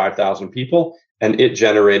to 5,000 people and it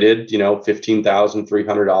generated,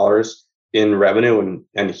 $15,300 in revenue.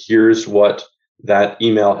 And here's what that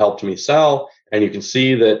email helped me sell. And you can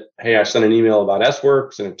see that, hey, I sent an email about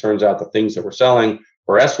S-Works, and it turns out the things that we're selling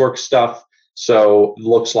were S-Works stuff. So it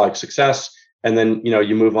looks like success. And then,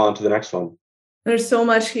 you move on to the next one. There's so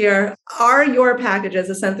much here. Are your packages,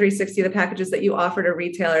 the Ascent 360, the packages that you offer to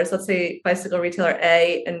retailers, let's say bicycle retailer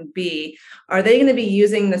A and B, are they going to be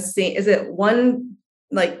using the same, is it one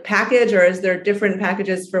package, or is there different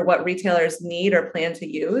packages for what retailers need or plan to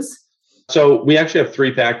use? So we actually have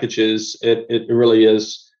 3 packages. It really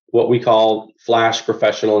is what we call Flash,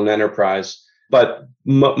 Professional, and Enterprise. But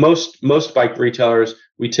most bike retailers,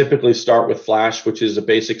 we typically start with Flash, which is a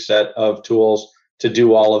basic set of tools to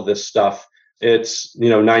do all of this stuff. It's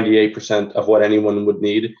 98% of what anyone would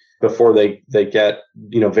need before they get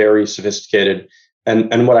very sophisticated.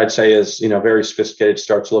 And what I'd say is very sophisticated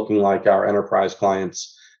starts looking like our enterprise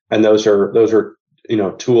clients, and those are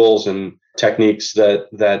tools and techniques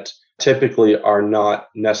that typically are not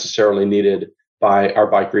necessarily needed by our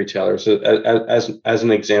bike retailers. As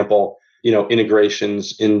an example,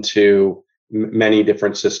 integrations into many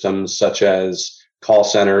different systems such as call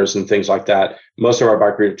centers and things like that. Most of our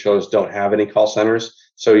bike retailers don't have any call centers,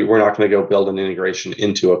 so we're not going to go build an integration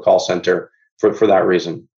into a call center for that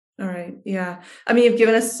reason. All right. Yeah. I mean, you've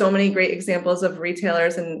given us so many great examples of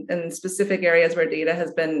retailers and specific areas where data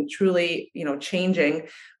has been truly, changing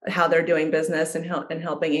how they're doing business and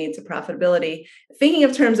helping aid to profitability. Thinking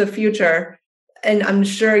of terms of future, and I'm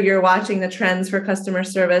sure you're watching the trends for customer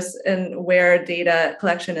service and where data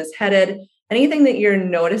collection is headed. Anything that you're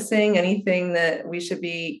noticing, anything that we should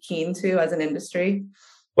be keen to as an industry?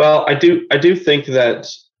 Well, I do think that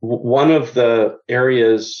one of the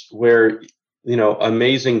areas where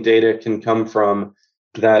amazing data can come from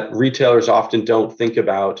that retailers often don't think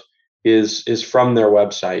about is from their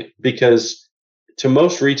website, because to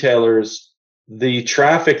most retailers, the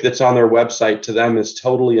traffic that's on their website to them is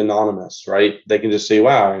totally anonymous, right? They can just say,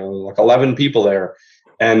 wow, like 11 people there.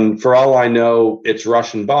 And for all I know, it's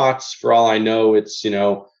Russian bots. For all I know, it's,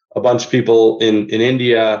 a bunch of people in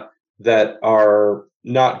India that are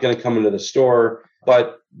not going to come into the store.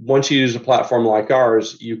 But once you use a platform like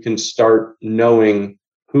ours, you can start knowing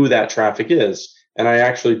who that traffic is. And I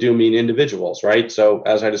actually do mean individuals, right? So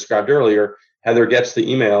as I described earlier, Heather gets the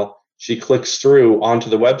email, she clicks through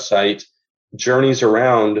onto the website, journeys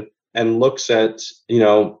around and looks at,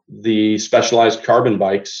 the Specialized carbon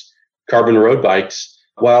road bikes.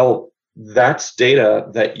 Well, that's data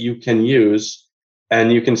that you can use,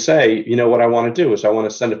 and you can say, what I want to do is I want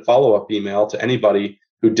to send a follow-up email to anybody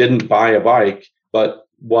who didn't buy a bike, but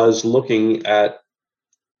was looking at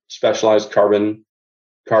Specialized carbon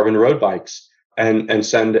road bikes, and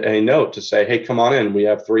send a note to say, hey, come on in, we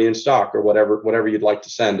have 3 in stock, or whatever you'd like to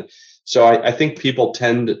send. So I think people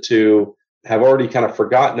tend to have already kind of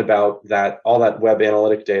forgotten about all that web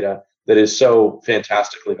analytic data that is so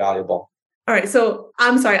fantastically valuable. All right. So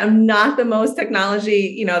I'm sorry, I'm not the most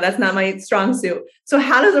technology, that's not my strong suit. So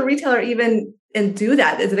how does a retailer even do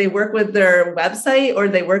that? Do they work with their website or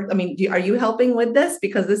they work? Are you helping with this?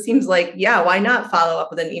 Because this seems like, why not follow up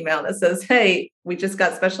with an email that says, hey, we just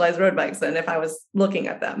got Specialized road bikes. And if I was looking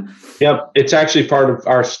at them. Yep. It's actually part of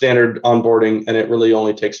our standard onboarding, and it really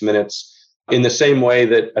only takes minutes. In the same way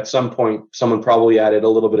that at some point, someone probably added a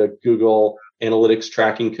little bit of Google Analytics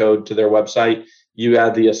tracking code to their website. You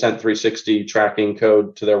add the Ascent 360 tracking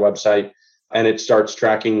code to their website, and it starts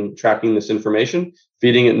tracking this information,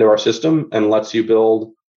 feeding it into our system, and lets you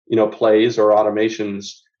build, plays or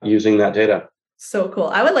automations using that data. So cool.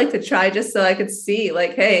 I would like to try just so I could see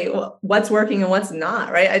like, hey, what's working and what's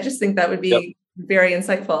not, right? I just think that would be very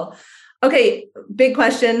insightful. Okay, big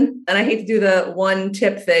question. And I hate to do the one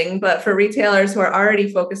tip thing, but for retailers who are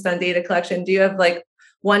already focused on data collection, do you have like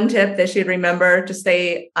one tip they should remember to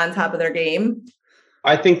stay on top of their game?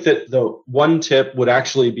 I think that the one tip would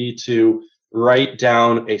actually be to write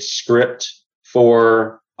down a script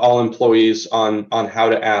for all employees on how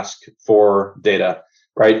to ask for data,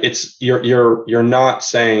 right? It's you're not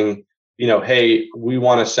saying, hey, we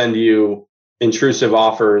want to send you intrusive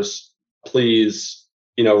offers, please,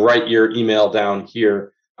 write your email down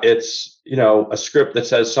here. It's, a script that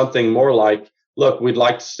says something more like, look, we'd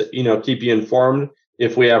like to, keep you informed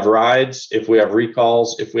if we have rides, if we have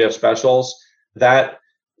recalls, if we have specials. That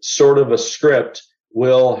sort of a script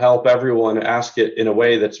will help everyone ask it in a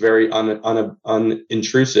way that's very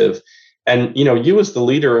unintrusive. And, you as the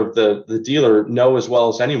leader of the dealer know as well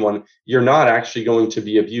as anyone, you're not actually going to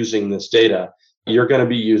be abusing this data. You're going to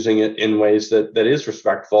be using it in ways that is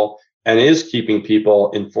respectful and is keeping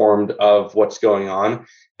people informed of what's going on.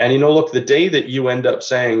 And, look, the day that you end up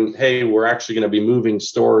saying, hey, we're actually going to be moving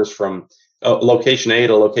stores from location A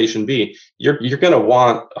to location B, you're going to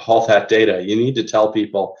want all that data. You need to tell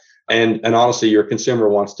people. And honestly, your consumer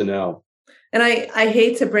wants to know. And I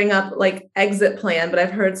hate to bring up like exit plan, but I've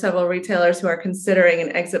heard several retailers who are considering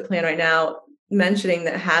an exit plan right now mentioning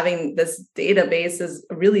that having this database is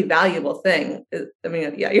a really valuable thing.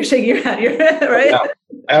 You're shaking your head, right? Yeah,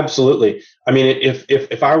 absolutely.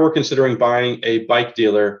 If I were considering buying a bike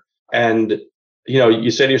dealer and,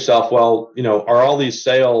 you say to yourself, well, are all these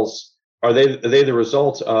sales, are they the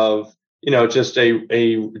result of, just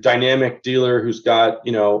a dynamic dealer who's got,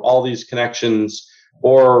 all these connections,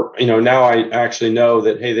 or, now I actually know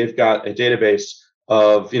that, hey, they've got a database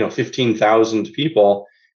of, 15,000 people.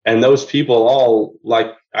 And those people all,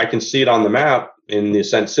 like, I can see it on the map in the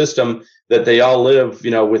Ascent system that they all live,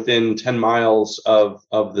 within 10 miles of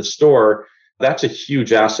the store. That's a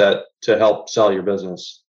huge asset to help sell your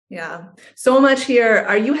business. Yeah. So much here.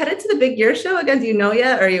 Are you headed to the Big Gear Show again? Do you know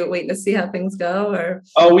yet? Or are you waiting to see how things go? Or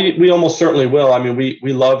we almost certainly will. We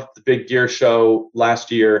loved the Big Gear Show last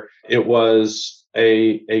year. It was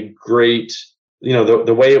a great,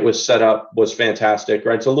 the way it was set up was fantastic,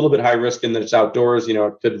 right? It's a little bit high risk in that it's outdoors, it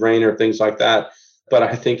could rain or things like that. But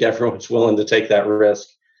I think everyone's willing to take that risk.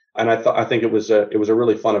 And I think it was a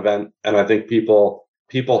really fun event. And I think people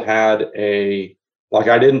had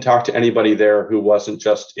I didn't talk to anybody there who wasn't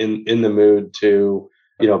just in the mood to,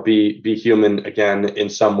 be human again in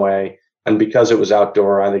some way. And because it was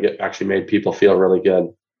outdoor, I think it actually made people feel really good.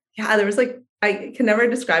 Yeah, there was I can never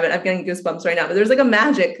describe it. I'm getting goosebumps right now, but there's like a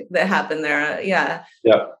magic that happened there. Yeah.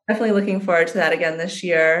 Definitely looking forward to that again this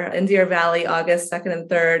year in Deer Valley, August 2nd and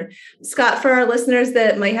 3rd. Scott, for our listeners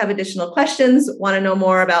that might have additional questions, want to know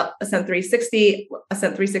more about Ascent 360,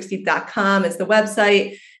 ascent360.com is the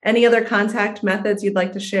website. Any other contact methods you'd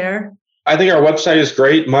like to share? I think our website is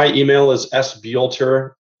great. My email is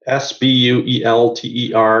sbuelter,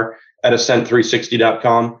 SBUELTER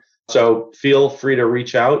 @ascent360.com. So feel free to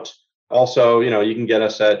reach out. Also, you can get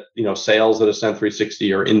us at, sales @Ascent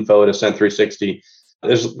 360 or info @Ascent 360.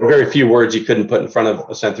 There's very few words you couldn't put in front of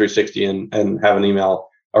Ascent 360 and have an email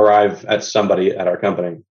arrive at somebody at our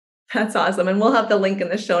company. That's awesome. And we'll have the link in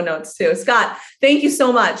the show notes too. Scott, thank you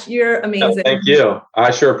so much. You're amazing. No, thank you.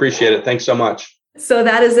 I sure appreciate it. Thanks so much. So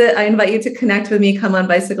that is it. I invite you to connect with me. Come on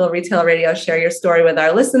Bicycle Retail Radio, share your story with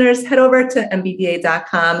our listeners. Head over to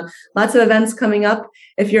mbda.com. Lots of events coming up.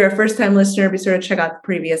 If you're a first-time listener, be sure to check out the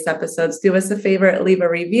previous episodes. Do us a favor, leave a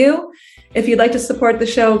review. If you'd like to support the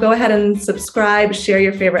show, go ahead and subscribe. Share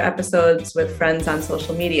your favorite episodes with friends on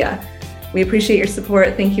social media. We appreciate your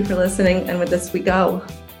support. Thank you for listening. And with this, we go.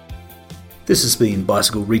 This has been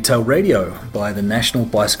Bicycle Retail Radio by the National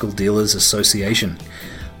Bicycle Dealers Association.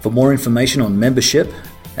 For more information on membership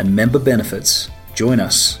and member benefits, join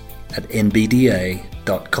us at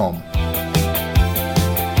nbda.com.